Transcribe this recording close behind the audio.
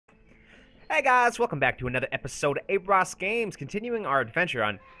Hey guys, welcome back to another episode of ArossGames, continuing our adventure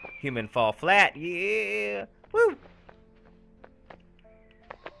on Human Fall Flat. Yeah! Woo!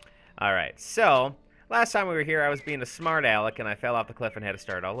 Alright, so, last time we were here I was being a smart aleck and I fell off the cliff and had to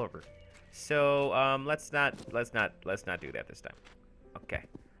start all over. So, let's not do that this time. Okay.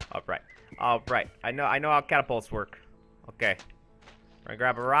 Alright. I know how catapults work. Okay. We're gonna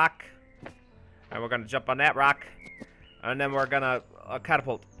grab a rock, and we're gonna jump on that rock, and then we're gonna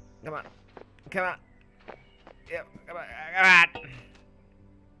catapult. Come on. Come on. Yep, come on.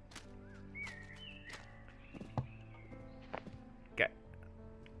 Okay.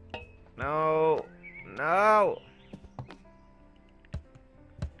 No.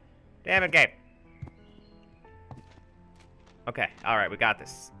 Damn it, game. Okay, alright, we got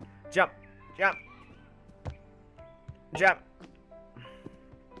this. Jump.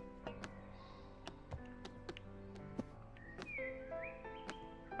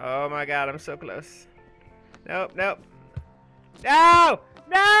 Oh my god, I'm so close. Nope. No!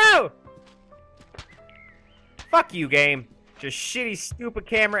 Fuck you, game. Just shitty, stupid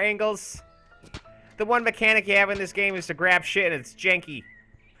camera angles. The one mechanic you have in this game is to grab shit and it's janky.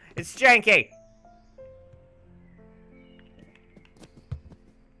 It's janky!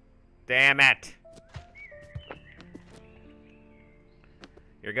 Damn it.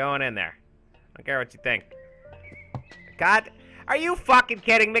 You're going in there. I don't care what you think. God, are you fucking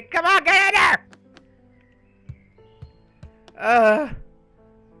kidding me? Come on, get in there!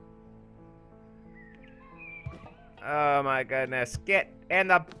 Oh my goodness. Get in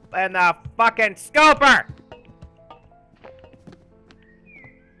the fucking scooper!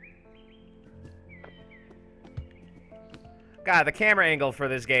 God, the camera angle for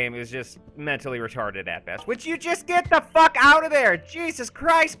this game is just mentally retarded at best. Would you just get the fuck out of there? Jesus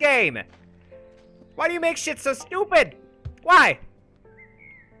Christ, game! Why do you make shit so stupid? Why?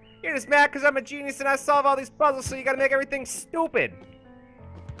 You're just mad because I'm a genius and I solve all these puzzles, so you gotta make everything stupid.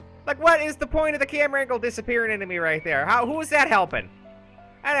 Like, what is the point of the camera angle disappearing into me right there? Who is that helping?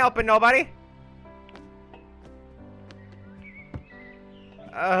 That ain't helping nobody.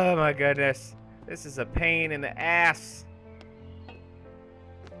 Oh my goodness. This is a pain in the ass.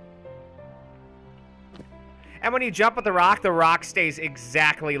 And when you jump at the rock stays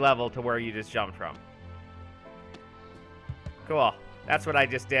exactly level to where you just jumped from. Cool. That's what I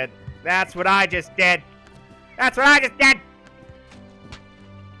just did. This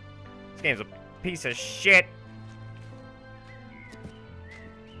game's a piece of shit.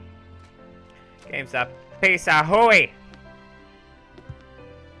 Game's a piece of hooey.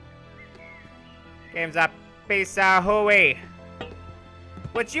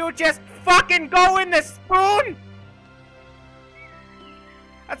 Would you just fucking go in the spoon?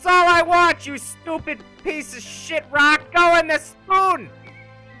 That's all I want, you stupid piece of shit rock. Go in the spoon!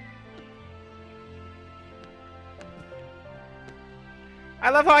 I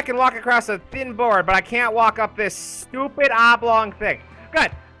love how I can walk across a thin board, but I can't walk up this stupid oblong thing.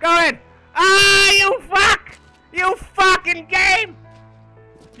 Good. Go in. Ah, you fuck! You fucking game!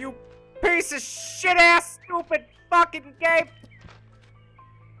 You piece of shit-ass stupid fucking game!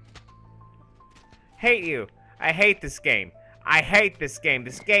 Hate you. I hate this game.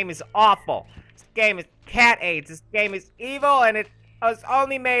 This game is awful. This game is cat AIDS. This game is evil, and it was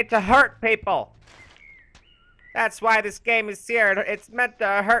only made to hurt people. That's why this game is here. It's meant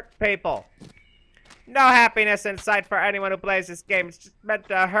to hurt people. No happiness in sight for anyone who plays this game. It's just meant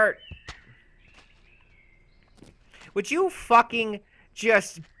to hurt. Would you fucking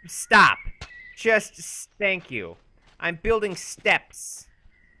just stop? Thank you. I'm building steps.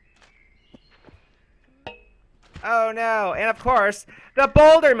 Oh no, and of course, the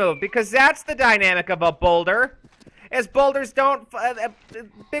boulder move, because that's the dynamic of a boulder. As boulders don't,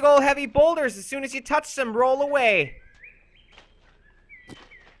 big old heavy boulders, as soon as you touch them, roll away.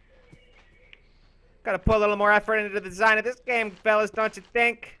 Gotta put a little more effort into the design of this game, fellas, don't you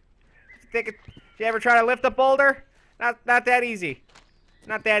think? Do you ever try to lift a boulder? Not that easy.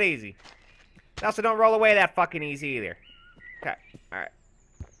 Not that easy. They also don't roll away that fucking easy either. Okay, alright.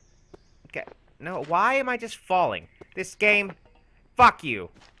 Okay. No, why am I just falling? This game, fuck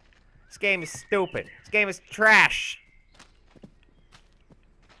you. This game is stupid. This game is trash.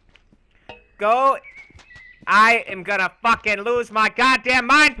 Go. I am gonna fucking lose my goddamn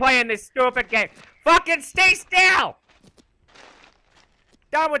mind playing this stupid game. Fucking stay still!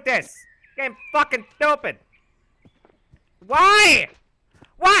 Done with this. Game fucking stupid. Why?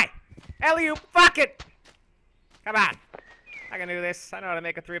 Ellie, fuck it! Come on. I can do this. I know how to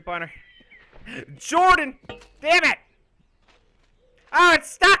make a three-pointer. Jordan! Damn it! Oh, it's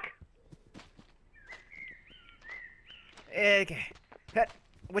stuck! Okay.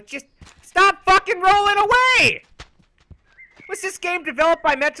 Just stop fucking rolling away! Was this game developed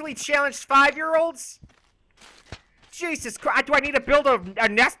by mentally challenged 5-year-olds? Jesus Christ, do I need to build a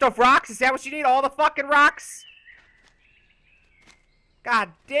nest of rocks? Is that what you need? All the fucking rocks? God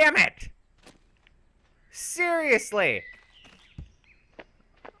damn it! Seriously!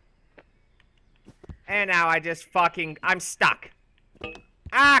 And now I just fucking... I'm stuck.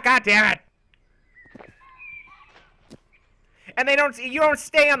 Ah, god damn it! And you don't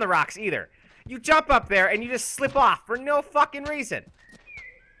stay on the rocks either. You jump up there and you just slip off for no fucking reason.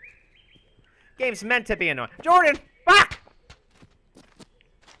 Game's meant to be annoying. Jordan, fuck!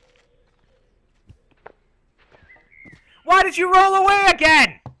 Why did you roll away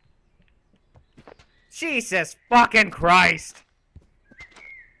again? Jesus fucking Christ.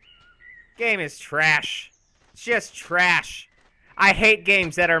 Game is trash. Just trash. I hate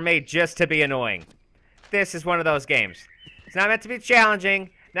games that are made just to be annoying. This is one of those games. It's not meant to be challenging,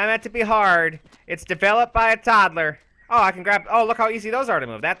 not meant to be hard. It's developed by a toddler. Oh, I can grab... Oh, look how easy those are to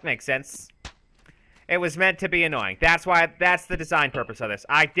move. That makes sense. It was meant to be annoying. That's the design purpose of this.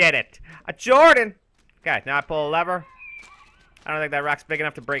 I did it. Jordan! Okay, now I pull a lever. I don't think that rock's big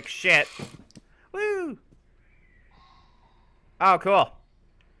enough to break shit. Woo! Oh, cool.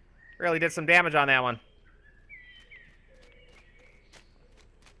 Really did some damage on that one.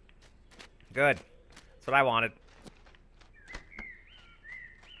 Good. That's what I wanted.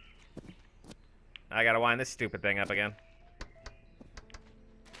 I gotta wind this stupid thing up again.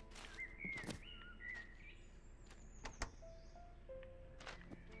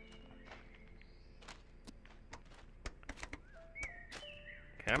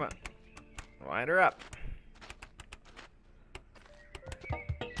 Come on. Wind her up.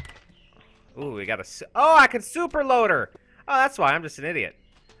 Ooh, we got a... Oh, I can super load her! Oh, that's why. I'm just an idiot.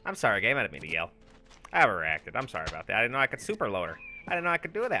 I'm sorry, game. I didn't mean to yell. I overreacted. I'm sorry about that. I didn't know I could super load her. I didn't know I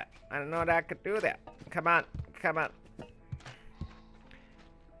could do that. I didn't know that I could do that. Come on. Come on.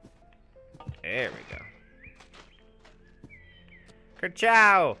 There we go.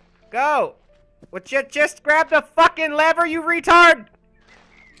 Kerchow! Go! Would you just grab the fucking lever, you retard?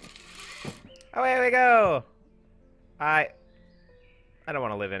 Away we go! I don't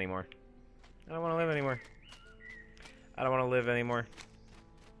want to live anymore. I don't want to live anymore. I don't want to live anymore.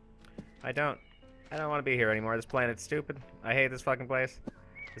 I don't want to be here anymore. This planet's stupid. I hate this fucking place.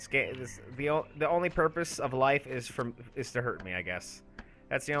 This game, the only purpose of life is to hurt me, I guess.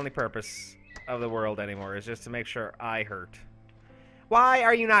 That's the only purpose of the world anymore, is just to make sure I hurt. Why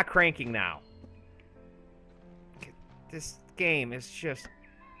are you not cranking now? This game is just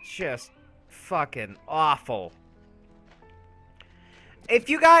fucking awful. If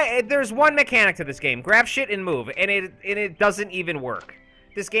you guys, there's one mechanic to this game: grab shit and move, and it doesn't even work.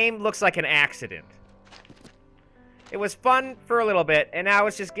 This game looks like an accident. It was fun for a little bit, and now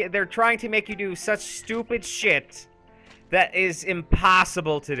it's just they're trying to make you do such stupid shit that is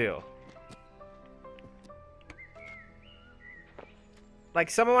impossible to do. Like,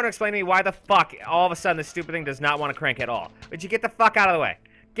 someone want to explain to me why the fuck all of a sudden this stupid thing does not want to crank at all. Would you get the fuck out of the way?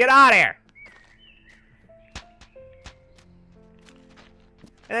 Get out of here!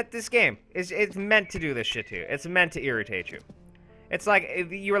 And this game it's meant to do this shit to you. It's meant to irritate you. It's like,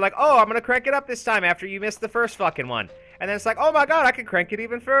 you were like, oh, I'm gonna crank it up this time after you missed the first fucking one. And then it's like, oh my god, I can crank it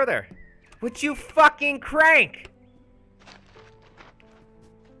even further. Would you fucking crank?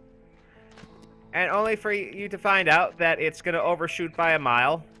 And only for you to find out that it's gonna overshoot by a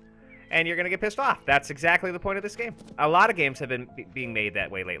mile, and you're gonna get pissed off. That's exactly the point of this game. A lot of games have been being made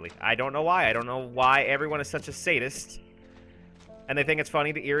that way lately. I don't know why. I don't know why everyone is such a sadist, and they think it's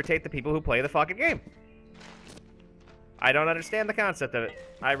funny to irritate the people who play the fucking game. I don't understand the concept of it.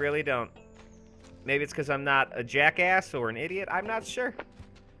 I really don't. Maybe it's because I'm not a jackass or an idiot. I'm not sure.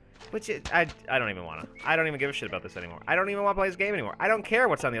 Which I don't even want to. I don't even give a shit about this anymore. I don't even want to play this game anymore. I don't care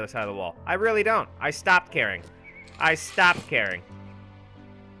what's on the other side of the wall. I really don't. I stopped caring. I stopped caring.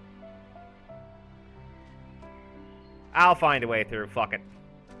 I'll find a way through. Fuck it.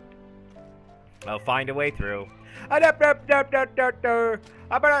 I'll find a way through.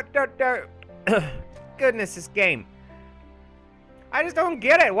 Goodness, this game. I just don't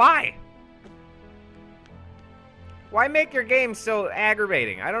get it. Why? Why make your game so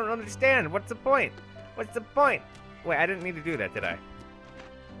aggravating? I don't understand. What's the point? What's the point? Wait, I didn't need to do that, did I?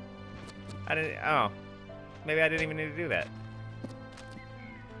 I didn't... Oh. Maybe I didn't even need to do that.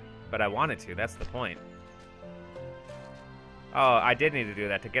 But I wanted to. That's the point. Oh, I did need to do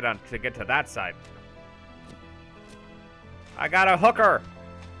that to get to that side. I got a hooker!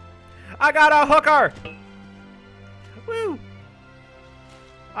 I got a hooker! Woo!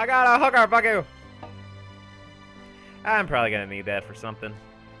 I got a hooker, fuck you! I'm probably gonna need that for something.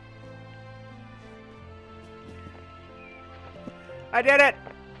 I did it!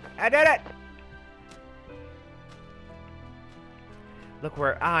 I did it! Look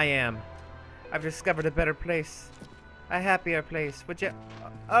where I am. I've discovered a better place. A happier place. Would you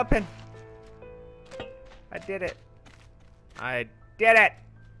open? I did it. I did it!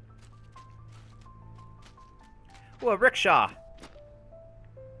 Ooh, a rickshaw.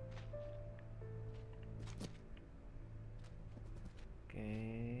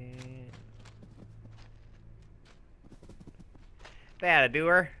 Okay. That'll do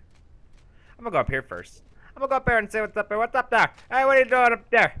her. I'm gonna go up here first. I'm gonna go up there and see what's up there. What's up there? Hey, what are you doing up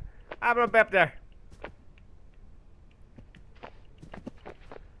there? I'm gonna be up there.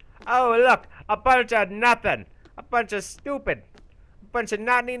 Oh, look. A bunch of nothing. A bunch of stupid. A bunch of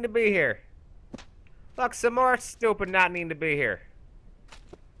not needing to be here. Look, some more stupid not needing to be here.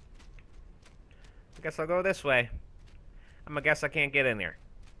 I guess I'll go this way. I'm gonna guess I can't get in here.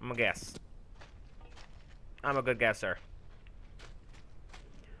 I'm gonna guess. I'm a good guesser.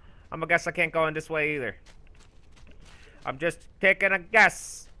 I'm gonna guess I can't go in this way either. I'm just taking a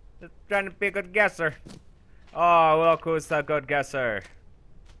guess. Just trying to be a good guesser. Oh, look who's the good guesser.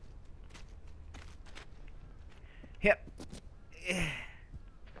 Yep.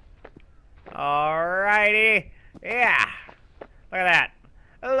 Alrighty. Yeah. Look at that.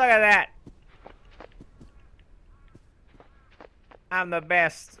 Look at that. I'm the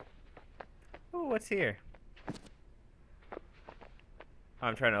best. Ooh, what's here? Oh,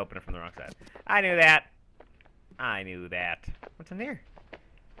 I'm trying to open it from the wrong side. I knew that. I knew that. What's in here?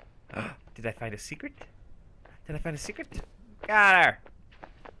 Did I find a secret? Did I find a secret? Got her.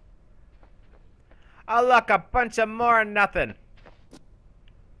 Oh, look, a bunch of more nothing.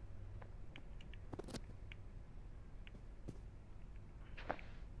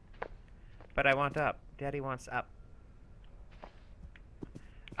 But I want up. Daddy wants up.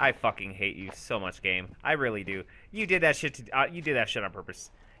 I fucking hate you so much, game. I really do. You did that shit to, you did that shit on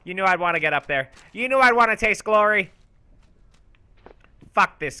purpose. You knew I'd want to get up there. You knew I'd want to taste glory.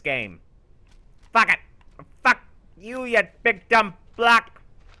 Fuck this game. Fuck it. Fuck you, you big dumb block.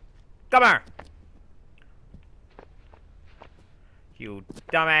 Come here. You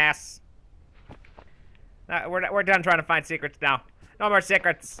dumbass. We're done trying to find secrets now. No more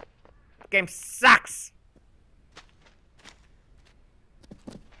secrets. Game sucks.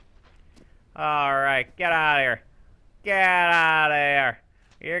 Alright, get out of here. Get out of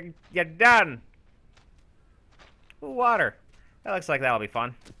here. You're done. Ooh, water. That looks like that'll be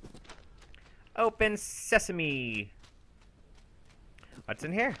fun. Open sesame. What's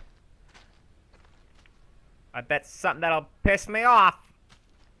in here? I bet something that'll piss me off.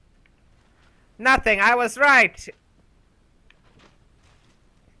 Nothing, I was right.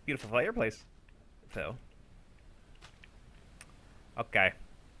 Beautiful fireplace. So. Okay.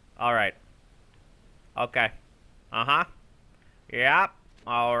 Alright. Okay. Uh-huh. Yep.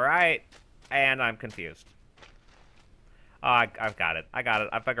 Alright. And I'm confused. Oh, I've got it. I got it.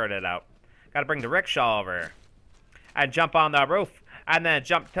 I figured it out. Gotta bring the rickshaw over here. And jump on the roof. And then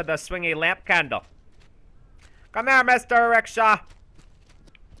jump to the swingy lamp candle. Come here, Mr. Rickshaw.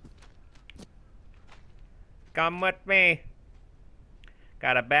 Come with me.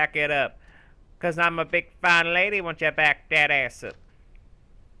 Gotta back it up. 'Cause I'm a big fine lady. Won't you back that ass up?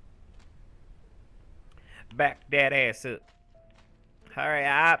 Back that ass up. Hurry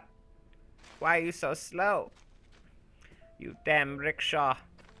up. Why are you so slow? You damn rickshaw.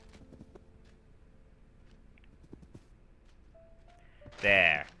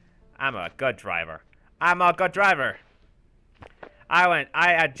 There. I'm a good driver. I'm a good driver. I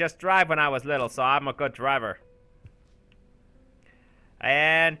had just drive when I was little, so I'm a good driver.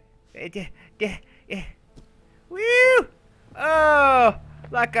 And woo! Oh,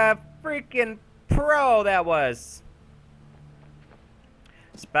 like a freaking pro that was.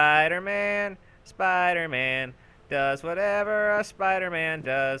 Spider-Man, Spider-Man does whatever a Spider-Man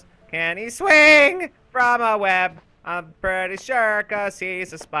does. Can he swing from a web? I'm pretty sure 'cause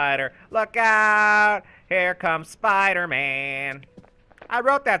he's a spider. Look out! Here comes Spider-Man. I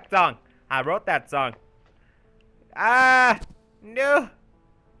wrote that song. I wrote that song. Ah! No!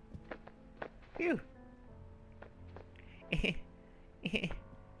 Phew. I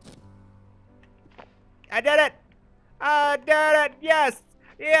did it! I did it! Yes!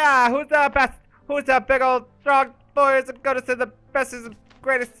 Yeah! Who's the best? Who's the big old strong boy who's gonna say the best is the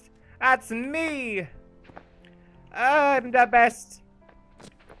greatest? That's me! I'm the best.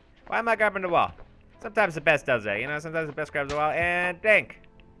 Why am I grabbing the wall? Sometimes the best does that, you know? Sometimes the best grabs the wall and dink.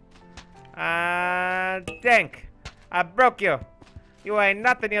 Dink. I broke you. You ain't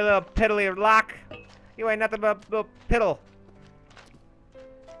nothing, you little piddly lock. You ain't nothing but a little piddle.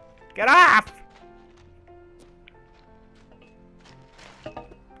 Get off!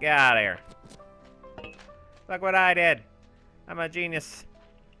 Get out of here. Look what I did. I'm a genius.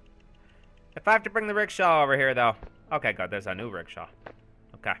 If I have to bring the rickshaw over here, though. Okay, good. There's a new rickshaw.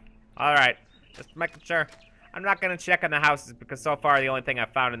 Okay. All right. Just making sure. I'm not going to check on the houses because so far the only thing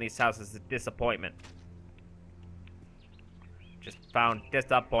I've found in these houses is disappointment. Just found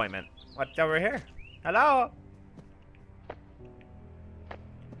disappointment. What's over here? Hello?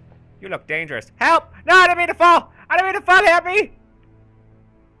 You look dangerous. Help! No, I didn't mean to fall! I didn't mean to fall! Help me!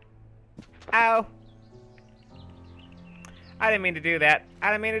 Ow. I didn't mean to do that.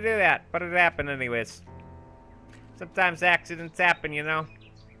 I didn't mean to do that, but it happened anyways. Sometimes accidents happen, you know?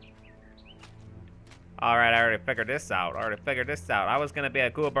 Alright, I already figured this out. I was gonna be a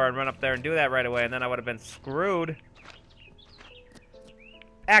cool bird and run up there and do that right away, and then I would have been screwed.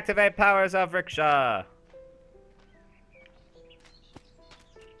 Activate powers of rickshaw.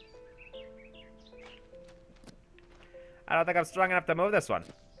 I don't think I'm strong enough to move this one.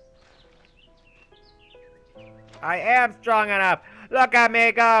 I am strong enough. Look at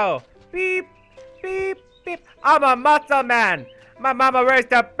me go. Beep, beep, beep. I'm a muscle man. My mama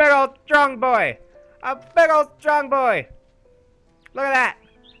raised a big old strong boy. A big old strong boy. Look at that.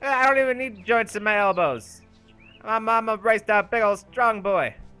 I don't even need joints in my elbows. My mama raised a big old strong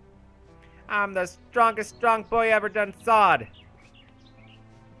boy. I'm the strongest strong boy ever done sawed.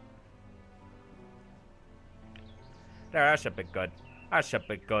 There, that should be good. That should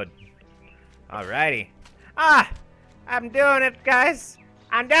be good. Alrighty. Ah! I'm doing it, guys.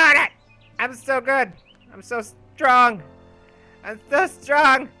 I'm doing it! I'm so good. I'm so strong. I'm so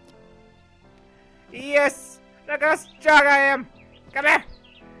strong. Yes! Look how strong I am. Come here.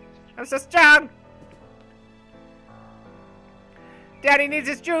 I'm so strong. Daddy needs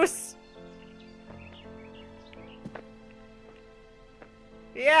his juice.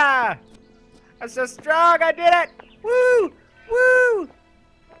 Yeah! I'm so strong. I did it. Woo! Woo!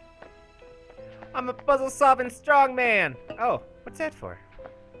 I'm a puzzle-solving strong man. Oh, what's that for?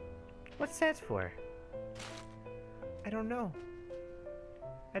 What's that for? I don't know.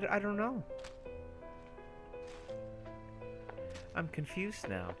 I don't know. I'm confused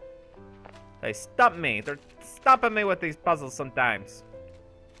now. They stump me. They're stumping me with these puzzles sometimes.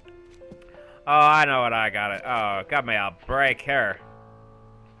 Oh, I know what I got it. Oh, got me a break here.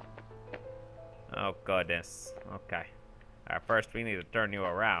 Oh, goodness. Okay. Alright, first we need to turn you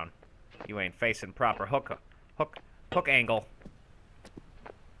around. You ain't facing proper hook angle.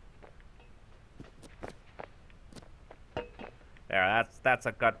 There, that's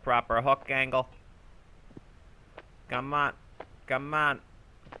a good proper hook angle. Come on. Come on.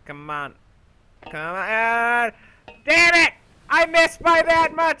 Come on. Come on. Damn it! I missed by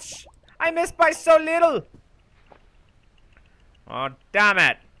that much! I missed by so little! Oh, damn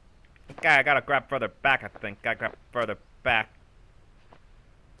it! Okay, I gotta grab further back, I think. Gotta grab further back.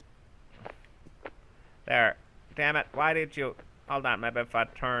 There. Damn it. Why did you... Hold on, maybe if I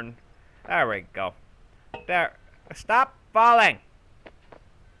turn... There we go. There. Stop falling!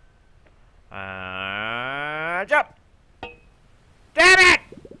 Jump! Damn it!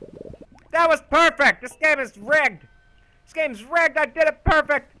 That was perfect! This game is rigged! This game's rigged! I did it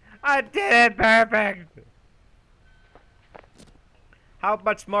perfect! I did it perfect! How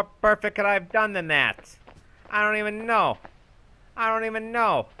much more perfect could I have done than that? I don't even know. I don't even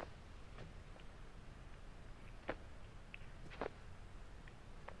know.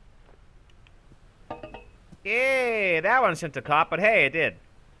 Yay, that one shouldn't have caught, but hey, it did.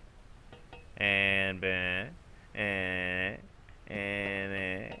 And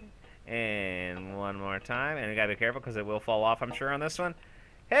one more time. And you gotta be careful because it will fall off, I'm sure, on this one.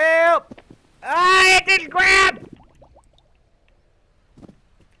 Help! Ah, it didn't grab!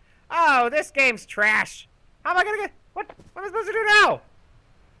 Oh, this game's trash. How am I gonna get... What am I supposed to do now?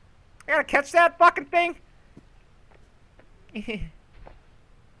 I gotta catch that fucking thing?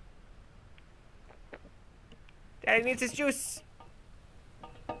 Daddy needs his juice.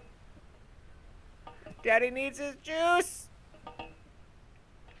 Daddy needs his juice.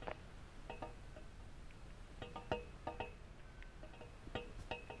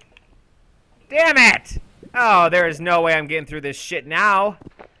 Damn it! Oh, there is no way I'm getting through this shit now.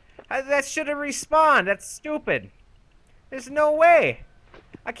 That should have respawned. That's stupid. There's no way.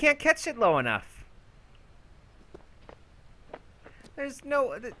 I can't catch it low enough. There's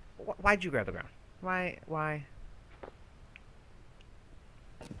no... Why'd you grab the ground? Why?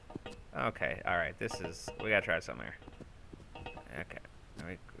 Okay, alright. This is... We gotta try something here. Okay.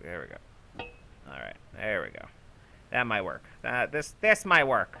 There we go. Alright, there we go. That might work. This might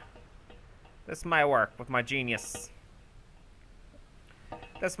work. This might work with my genius.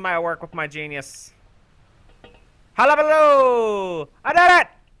 This might work with my genius. Hullabaloo! I did it!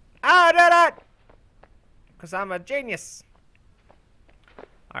 I did it! Because I'm a genius.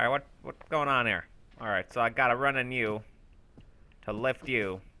 Alright, what's going on here? Alright, so I gotta run in you to lift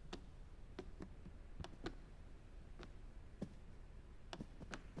you.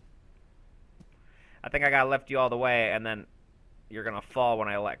 I think I gotta lift you all the way, and then you're gonna fall when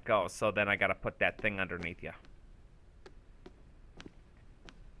I let go. So then I gotta put that thing underneath you.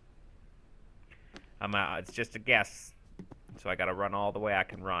 It's just a guess. So I gotta run all the way I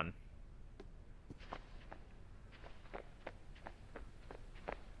can run.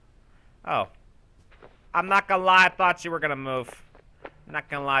 Oh. I'm not gonna lie, I thought you were gonna move. I'm not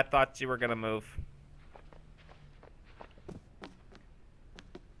gonna lie, I thought you were gonna move.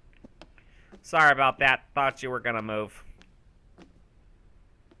 Sorry about that. Thought you were gonna move.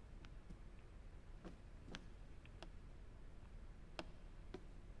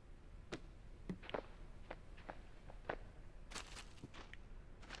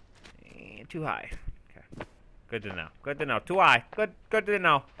 Too high. Okay. Good to know. Good to know. Too high. Good to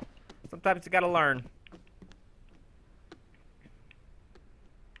know. Sometimes you gotta learn.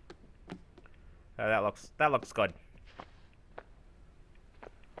 That looks good.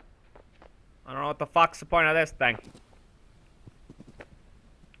 I don't know what the fuck's the point of this thing.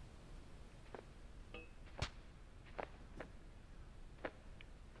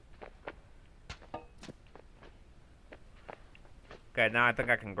 Okay, now I think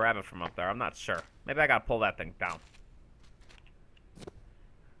I can grab it from up there. I'm not sure. Maybe I gotta pull that thing down.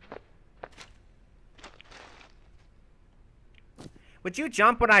 Would you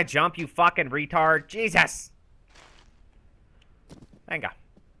jump when I jump, you fucking retard? Jesus! Hang on.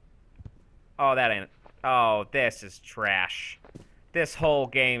 Oh, that ain't it. Oh, this is trash. This whole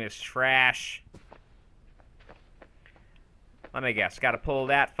game is trash. Let me guess. Gotta pull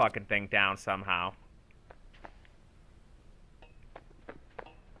that fucking thing down somehow.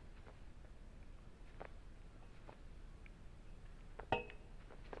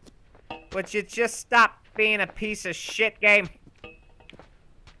 Would you just stop being a piece of shit, game?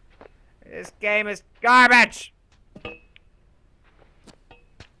 This game is garbage!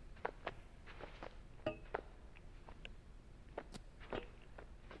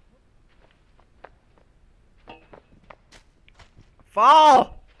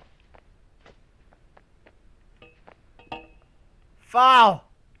 Fall! Fall!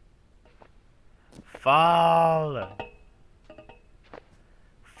 Fall!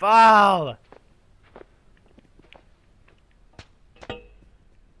 Fall!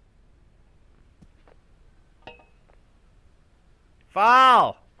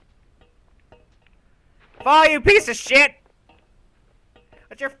 Fall! Fall, you piece of shit!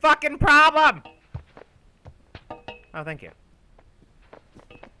 What's your fucking problem? Oh, thank you.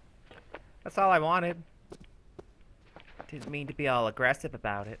 That's all I wanted. Didn't mean to be all aggressive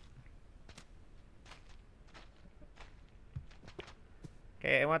about it.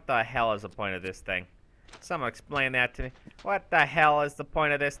 Okay, what the hell is the point of this thing? Someone explain that to me. What the hell is the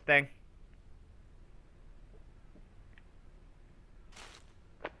point of this thing?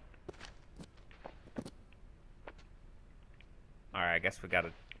 Alright, I guess we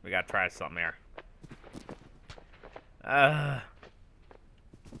gotta try something here. I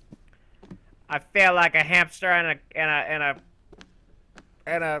feel like a hamster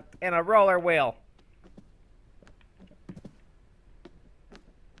in a roller wheel.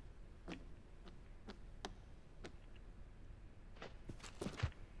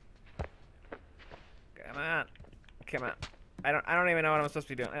 Come on. Come on. I don't even know what I'm supposed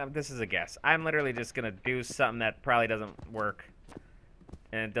to be doing. This is a guess. I'm literally just gonna do something that probably doesn't work.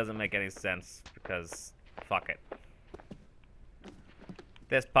 And it doesn't make any sense because fuck it.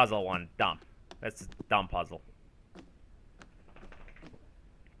 This puzzle one, dumb. That's a dumb puzzle.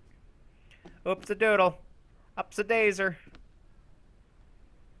 Oops a doodle. Ups a dazer.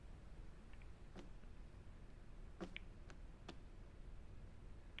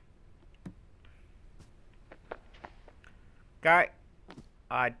 Okay.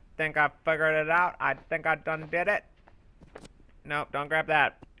 I think I figured it out. I think I done did it. Nope, don't grab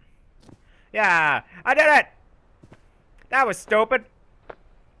that. Yeah, I did it! That was stupid.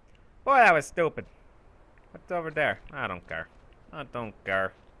 Boy, that was stupid. What's over there? I don't care. I don't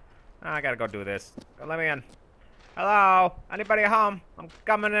care. I gotta go do this. Let me in. Hello? Anybody home? I'm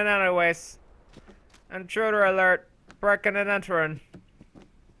coming in anyways. Intruder alert. Breaking and entering.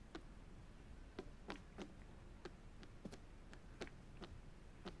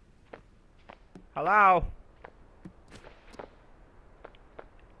 Hello?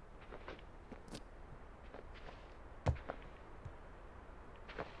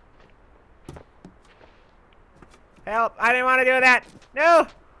 Help! I didn't want to do that! No!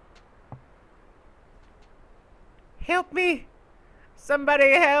 Help me!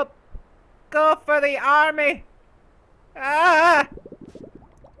 Somebody help! Go for the army! Ah!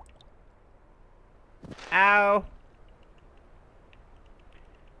 Ow.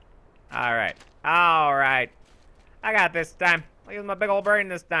 Alright. Alright. I got this time. I'll use my big old brain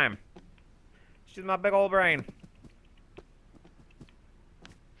this time. Use my big old brain.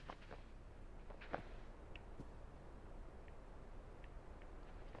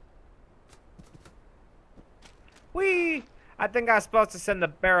 Whee! I think I was supposed to send the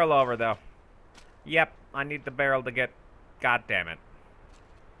barrel over, though. Yep, I need the barrel to get... God damn it.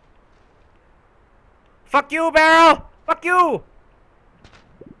 Fuck you, barrel! Fuck you!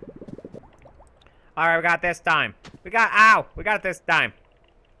 Alright, we got this time. Ow! We got it this time.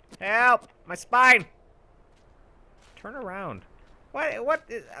 Help! My spine! Turn around. Why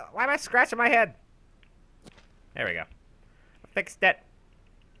am I scratching my head? There we go. Fixed it.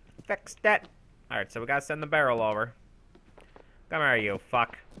 Fixed it. Alright, so we gotta send the barrel over. Come here, you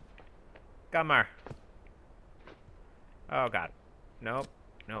fuck. Come here. Oh, God. Nope.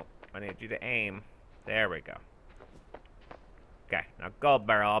 Nope. I need you to aim. There we go. Okay, now go,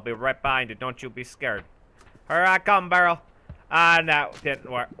 barrel. I'll be right behind you. Don't you be scared. Here I come, barrel. Ah, no,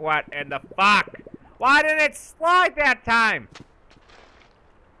 didn't work. What in the fuck? Why didn't it slide that time?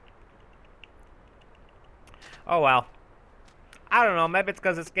 Oh, well. I don't know. Maybe it's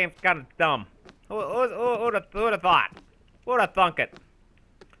because this game's kind of dumb. Who'd have thought? Who'd have thunk it?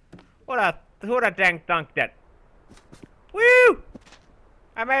 Who'd have dang thunked it? Woo!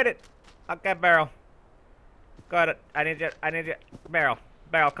 I made it. Okay, barrel. Got it. I need you. Barrel.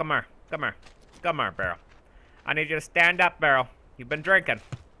 Barrel, come here. Come here. Come here, barrel. I need you to stand up, barrel. You've been drinking.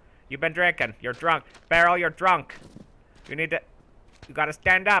 You've been drinking. You're drunk. Barrel, you're drunk. You gotta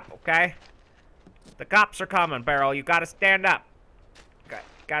stand up, okay? The cops are coming, barrel. You gotta stand up.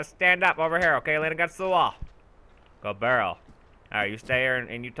 Gotta stand up over here, okay? Lean against the wall. Go, barrel. Alright, you stay here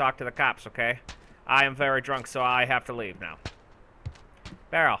and you talk to the cops, okay? I am very drunk, so I have to leave now.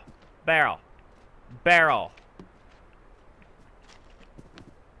 Barrel. Barrel. Barrel.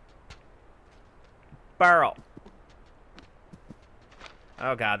 Barrel.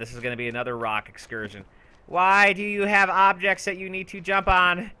 Oh, God, this is going to be another rock excursion. Why do you have objects that you need to jump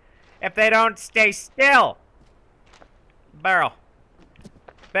on if they don't stay still? Barrel.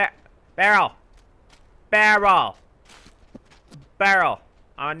 Barrel. Barrel. Barrel.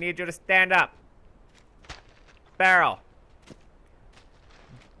 I need you to stand up. Barrel.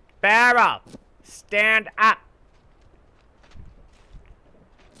 Barrel. Stand up.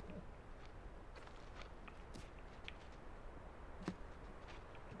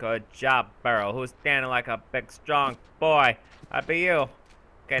 Good job, Barrel. Who's standing like a big, strong boy? That'd be you.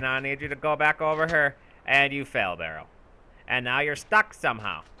 Okay, now I need you to go back over here. And you fell, Barrel. And now you're stuck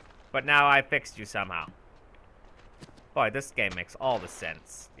somehow. But now I fixed you somehow. Boy, this game makes all the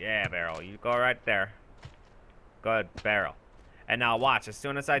sense. Yeah, Barrel. You go right there. Good, Barrel. And now watch. As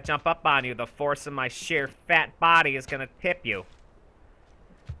soon as I jump up on you, the force of my sheer fat body is going to tip you.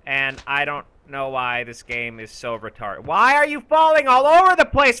 And I don't know why this game is so retarded. Why are you falling all over the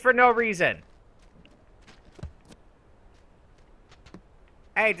place for no reason?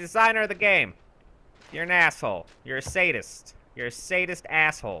 Hey, designer of the game. You're an asshole. You're a sadist. You're a sadist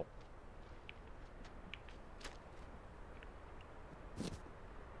asshole.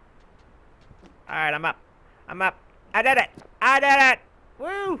 Alright, I'm up. I'm up. I did it! I did it!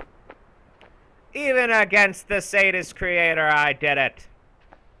 Woo! Even against the sadist creator, I did it.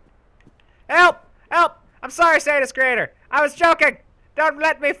 Help! Help! I'm sorry, sadist creator. I was joking. Don't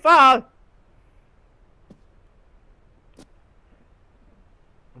let me fall.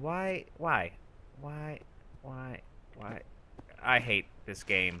 Why? I hate this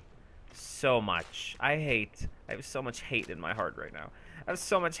game so much. I have so much hate in my heart right now. I have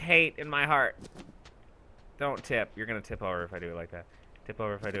so much hate in my heart. Don't tip. You're gonna tip over if I do it like that. Tip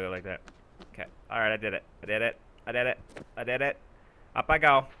over if I do it like that. Okay. Alright, I did it. I did it. I did it. I did it. Up I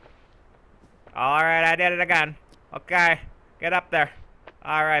go. Alright, I did it again. Okay. Get up there.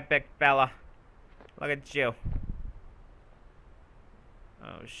 Alright, big fella. Look at you.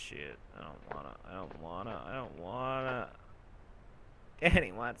 Oh, shit. I don't wanna.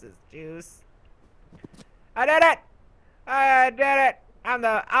 Danny wants his juice. I did it! I did it!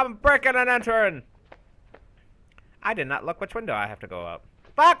 I'm breaking and entering! I did not look which window I have to go up.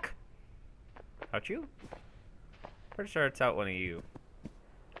 Fuck! Out you? Pretty sure it's out one of you.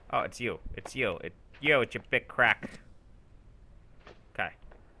 Oh, it's you. It's you. It's you. It's your big crack. Okay.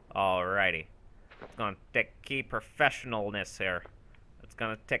 Alrighty. It's gonna take key professionalness here. It's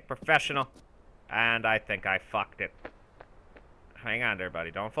gonna take professional. And I think I fucked it. Hang on there,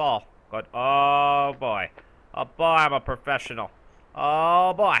 buddy. Don't fall. Good. Oh, boy. Oh boy, I'm a professional.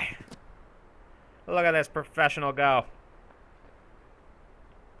 Oh boy. Look at this professional go.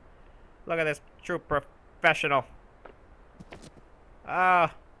 Look at this true professional.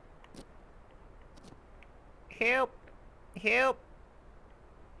 Ah. Help. Help.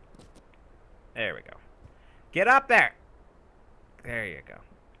 There we go. Get up there. There you go.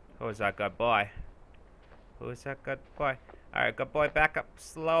 Who's that good boy? Who's that good boy? Alright, good boy, back up.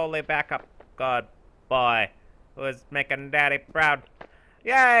 Slowly back up. Good boy. Who's making daddy proud?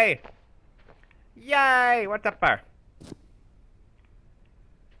 Yay! Yay! What's up there?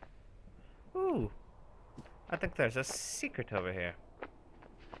 Ooh. I think there's a secret over here.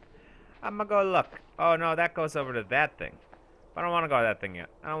 I'm gonna go look. Oh no, that goes over to that thing. I don't want to go to that thing yet.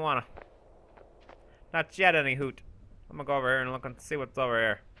 I don't want to. Not yet, any hoot. I'm gonna go over here and look and see what's over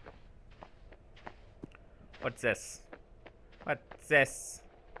here. What's this? What's this?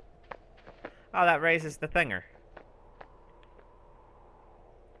 Oh, that raises the thinger.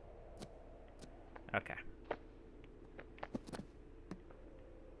 Okay.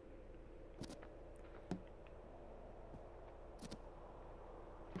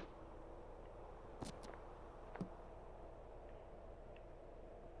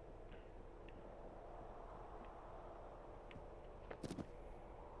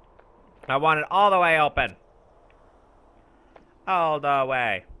 I want it all the way open. All the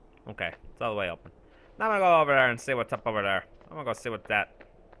way. Okay, it's all the way open. Now I'm gonna go over there and see what's up over there. I'm gonna go see what's that.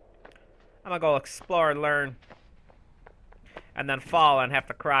 I'm gonna go explore and learn. And then fall and have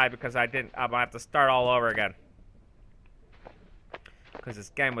to cry because I'm gonna have to start all over again. Because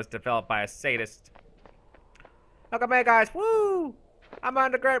this game was developed by a sadist. Look at me, guys. Woo! I'm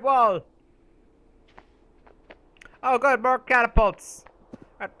on the Great Wall. Oh, good. More catapults.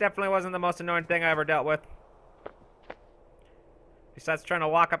 That definitely wasn't the most annoying thing I ever dealt with. Besides trying to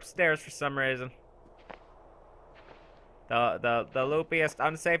walk upstairs for some reason. The loopiest,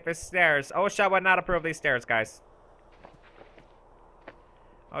 unsafest stairs. OSHA would not approve these stairs, guys.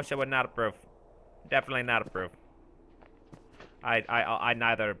 OSHA would not approve. Definitely not approve. I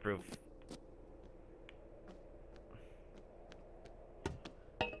neither approve.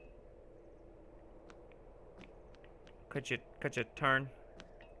 Could you turn?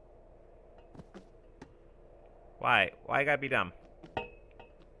 Why? Why you gotta be dumb?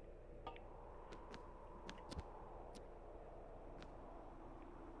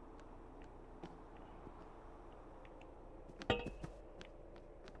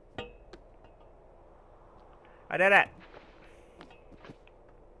 I did it!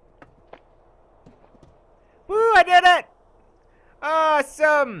 Woo! I did it!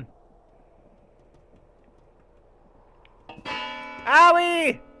 Awesome!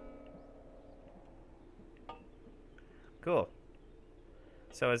 Owie! Cool.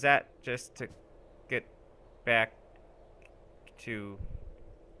 So is that just to get back to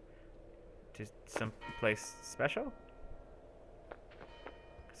some place special?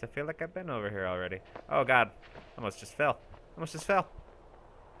 Because I feel like I've been over here already. Oh god. Almost just fell. Almost just fell.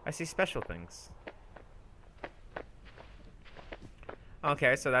 I see special things.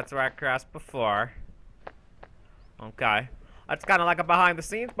 Okay, so that's where I crossed before. Okay. That's kind of like a behind the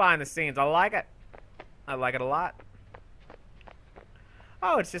scenes. I like it. I like it a lot.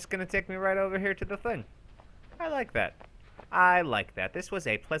 Oh, it's just going to take me right over here to the thing. I like that. I like that. This was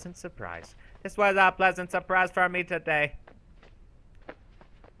a pleasant surprise. This was a pleasant surprise for me today.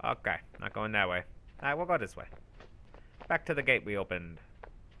 Okay, not going that way. Alright, we'll go this way. Back to the gate we opened.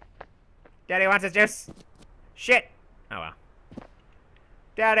 Daddy wants his juice. Shit. Oh well.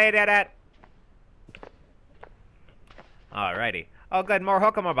 Daddy did it. Alrighty. Oh good, more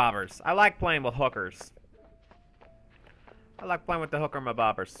hooker bobbers. I like playing with hookers. I like playing with the hooker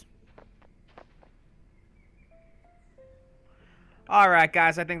bobbers. Alright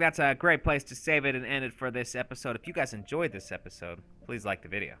guys, I think that's a great place to save it and end it for this episode. If you guys enjoyed this episode, please like the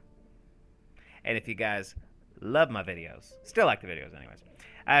video. And if you guys love my videos, still like the videos anyways.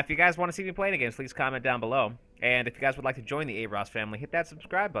 If you guys want to see me play any games, please comment down below. And if you guys would like to join the Aross family, hit that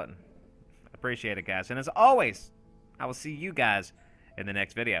subscribe button. Appreciate it guys. And as always, I will see you guys in the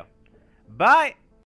next video. Bye!